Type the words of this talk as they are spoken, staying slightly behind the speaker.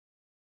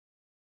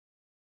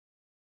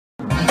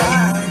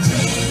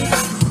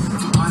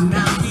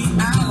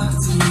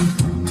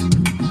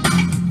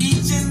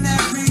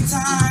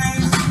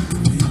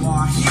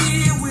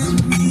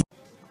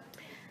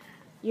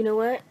You know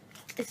what?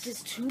 It's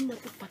just too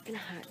motherfucking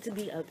hot to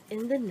be up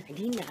in the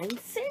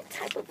 99-cent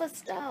type of a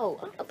stove.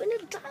 I'm up in a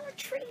Dollar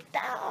Tree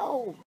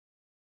though.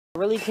 I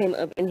really came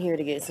up in here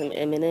to get some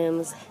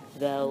M&Ms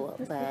though,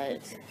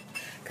 but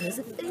because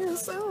it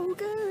feels so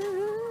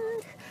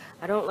good.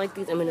 I don't like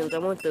these M&Ms.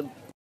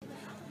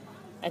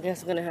 I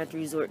guess I'm gonna have to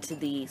resort to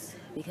these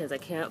because I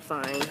can't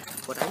find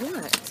what I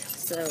want.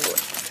 So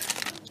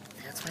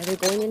that's why they're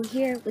going in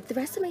here with the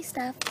rest of my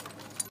stuff.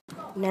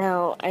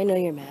 Now, I know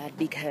you're mad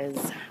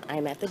because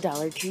I'm at the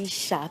Dollar Tree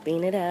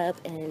shopping it up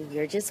and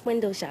you're just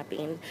window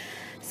shopping.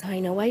 So I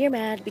know why you're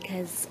mad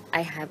because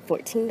I have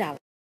 $14.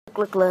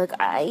 Look,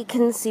 I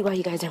can see why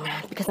you guys are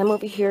mad because I'm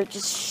over here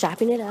just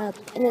shopping it up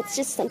and it's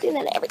just something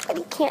that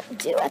everybody can't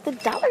do at the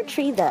Dollar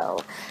Tree though.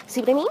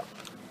 See what I mean?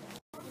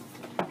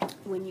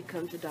 When you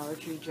come to Dollar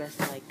Tree dressed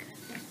like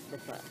the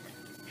fuck.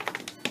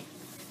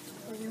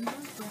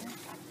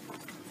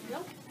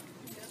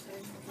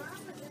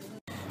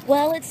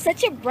 Well, it's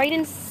such a bright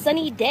and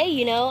sunny day,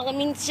 you know. I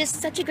mean, it's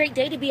just such a great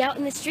day to be out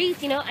in the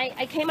streets, you know.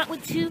 I came out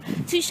with two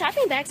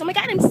shopping bags. Oh my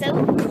god, I'm so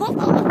cool.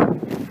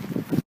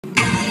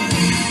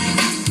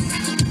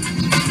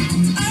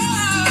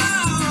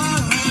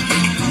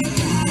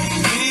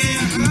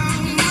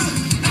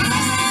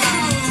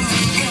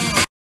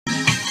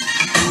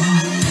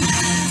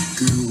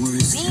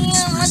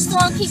 Damn, my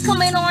song keep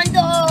coming on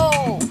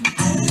though.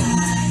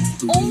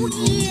 Oh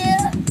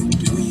yeah.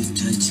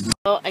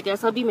 Well, I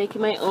guess I'll be making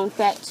my own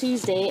Fat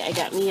Tuesday. I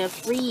got me a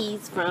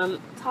freeze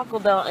from Taco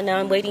Bell, and now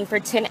I'm waiting for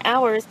 10,000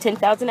 hours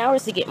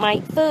to get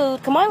my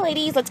food. Come on,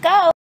 ladies, let's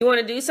go. You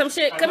want to do some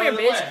shit? Come here,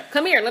 bitch.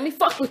 Come here, let me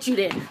fuck with you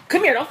then.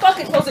 Come here, don't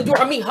fucking close the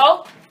door on me,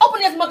 ho. Open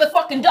this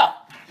motherfucking door.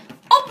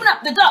 Open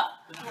up the door.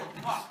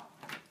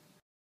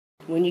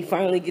 When you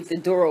finally get the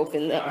door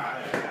open, though.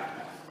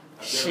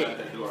 Shit.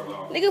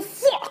 Nigga,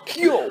 fuck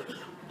you.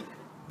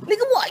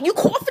 Nigga, what? You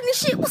coughing and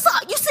shit? What's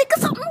up? You sick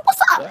or something?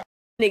 What's up?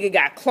 Nigga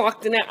got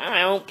clocked in that eye.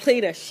 I don't play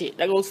that shit.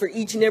 That goes for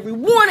each and every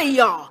one of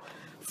y'all.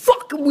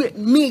 Fucking with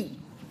me.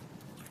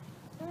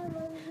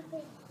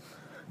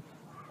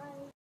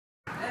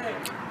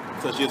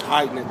 So she's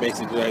hiding it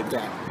basically like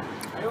that.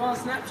 Are you on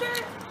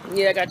Snapchat?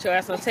 Yeah, I got your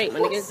ass on tape, my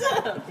nigga. What's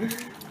up?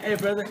 Hey,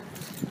 brother.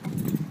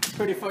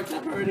 Pretty fucked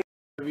up already.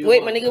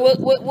 Wait, my nigga,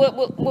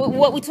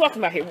 what we talking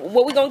about here?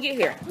 What we gonna get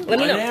here? Let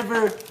me know.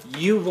 Whatever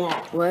you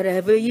want.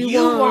 Whatever you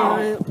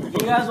want.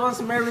 You guys want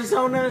some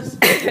Arizonas?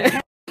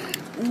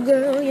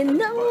 Girl, you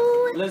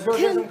know Let's I go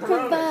get can some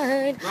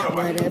provide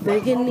whatever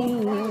you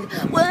need.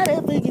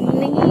 Whatever you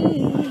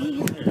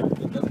need.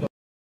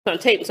 On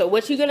tape. So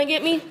what you gonna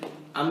get me?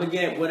 I'm gonna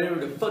get whatever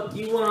the fuck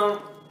you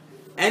want.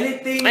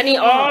 Anything. I need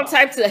all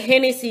types of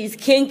Hennessy's,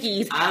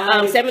 Kinkies,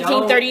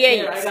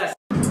 1738s.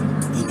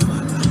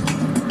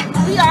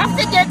 We have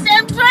to get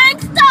them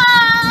drinks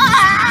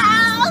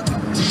done.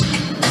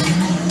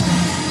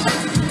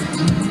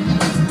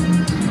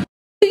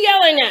 Who you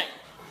yelling at?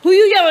 Who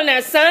you yelling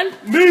at, son?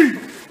 Me.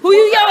 Who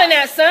you yelling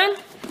at, son?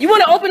 You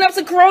want to open up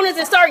some Coronas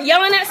and start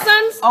yelling at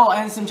sons? Oh,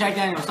 and some Jack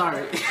Daniels,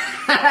 sorry.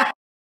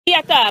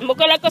 Ya está, ¿mo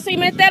con la cosa y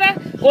metera?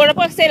 O la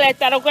puedo hacer la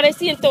esta, lo que le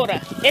siento ahora.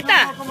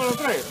 Está.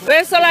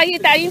 Pues solo ahí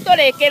está, ahí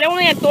entonces, que era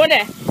una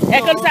entonces.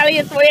 Es que sale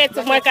entonces,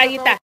 esto, más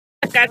callita.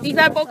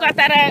 Catita boca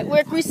tara,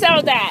 where we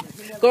sell that.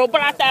 Girl,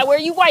 brata, where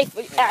you wife?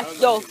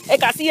 Yo, es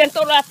que así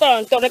entonces la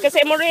pronto, que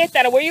se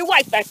molesta, where you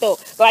wife, esto.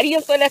 Varía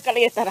entonces la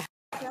caleta.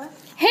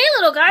 Hey,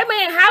 little guy,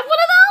 may I have one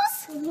of those?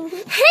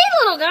 Hey,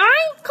 little guy,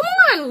 come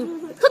on,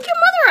 hook your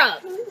mother up.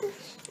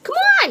 Come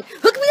on,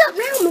 hook me up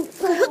now,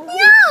 hook me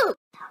up.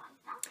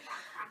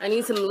 I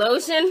need some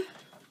lotion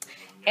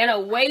and a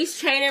waist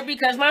trainer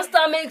because my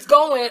stomach's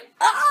going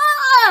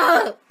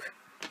up.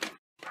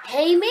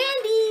 Hey,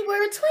 Mandy,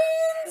 we're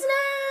twins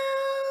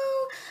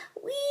now.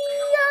 We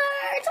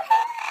are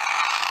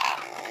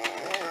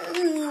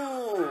twins.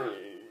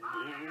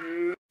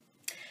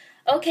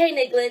 Okay,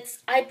 Niglets,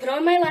 I put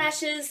on my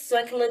lashes so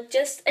I can look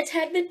just a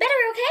tad bit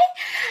better, okay?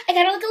 I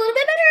gotta look a little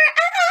bit better.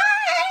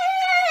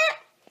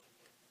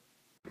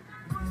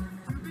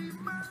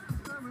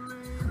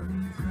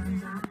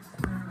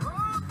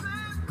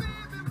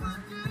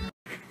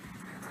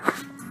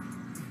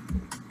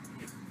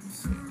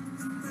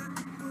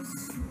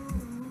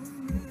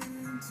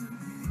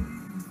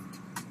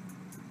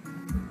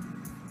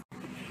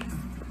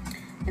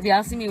 If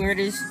y'all see me wear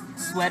this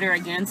sweater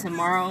again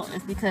tomorrow,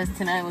 it's because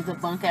tonight was a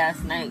bunk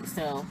ass night,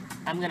 so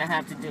I'm gonna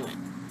have to do it.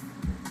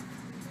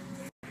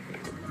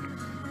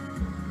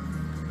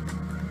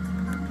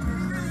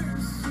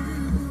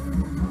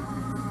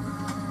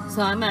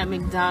 So I'm at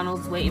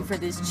McDonald's waiting for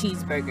this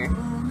cheeseburger.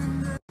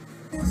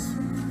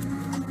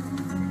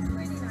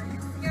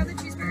 You got the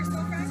cheeseburger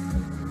still fried?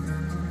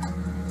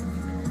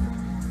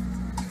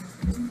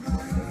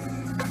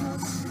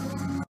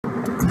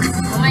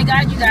 Oh my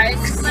god, you guys,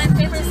 this is my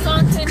favorite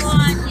song came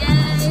on, yay!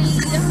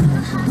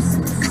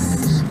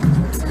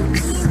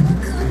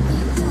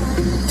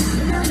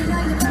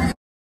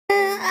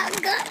 I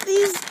got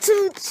these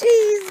 2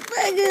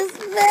 cheeseburgers,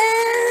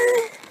 man!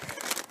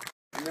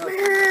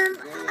 Man,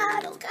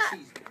 I got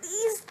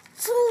these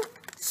 2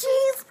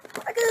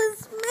 cheeseburgers,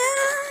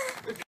 man!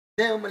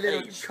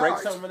 break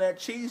some of that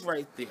cheese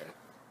right there.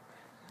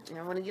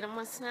 Y'all want to get on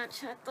my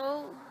Snapchat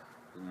though?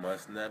 My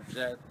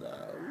Snapchat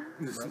though.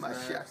 This is my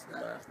shot.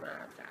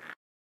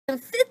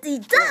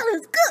 $50?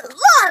 Good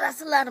Lord,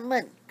 that's a lot of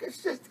money. Good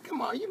sister,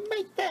 come on, you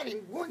make that in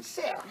one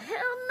cell.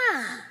 Hell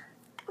nah.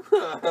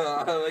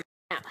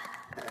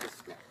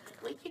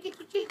 Where'd you get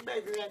your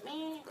cheeseburger at,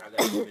 man?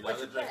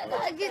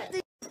 I get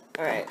these.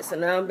 Alright, so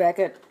now I'm back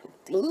at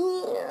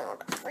the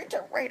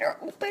refrigerator.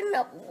 Open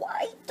up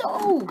wide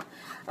though.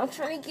 I'm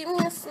trying to get me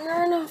a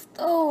Smirnoff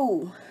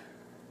though.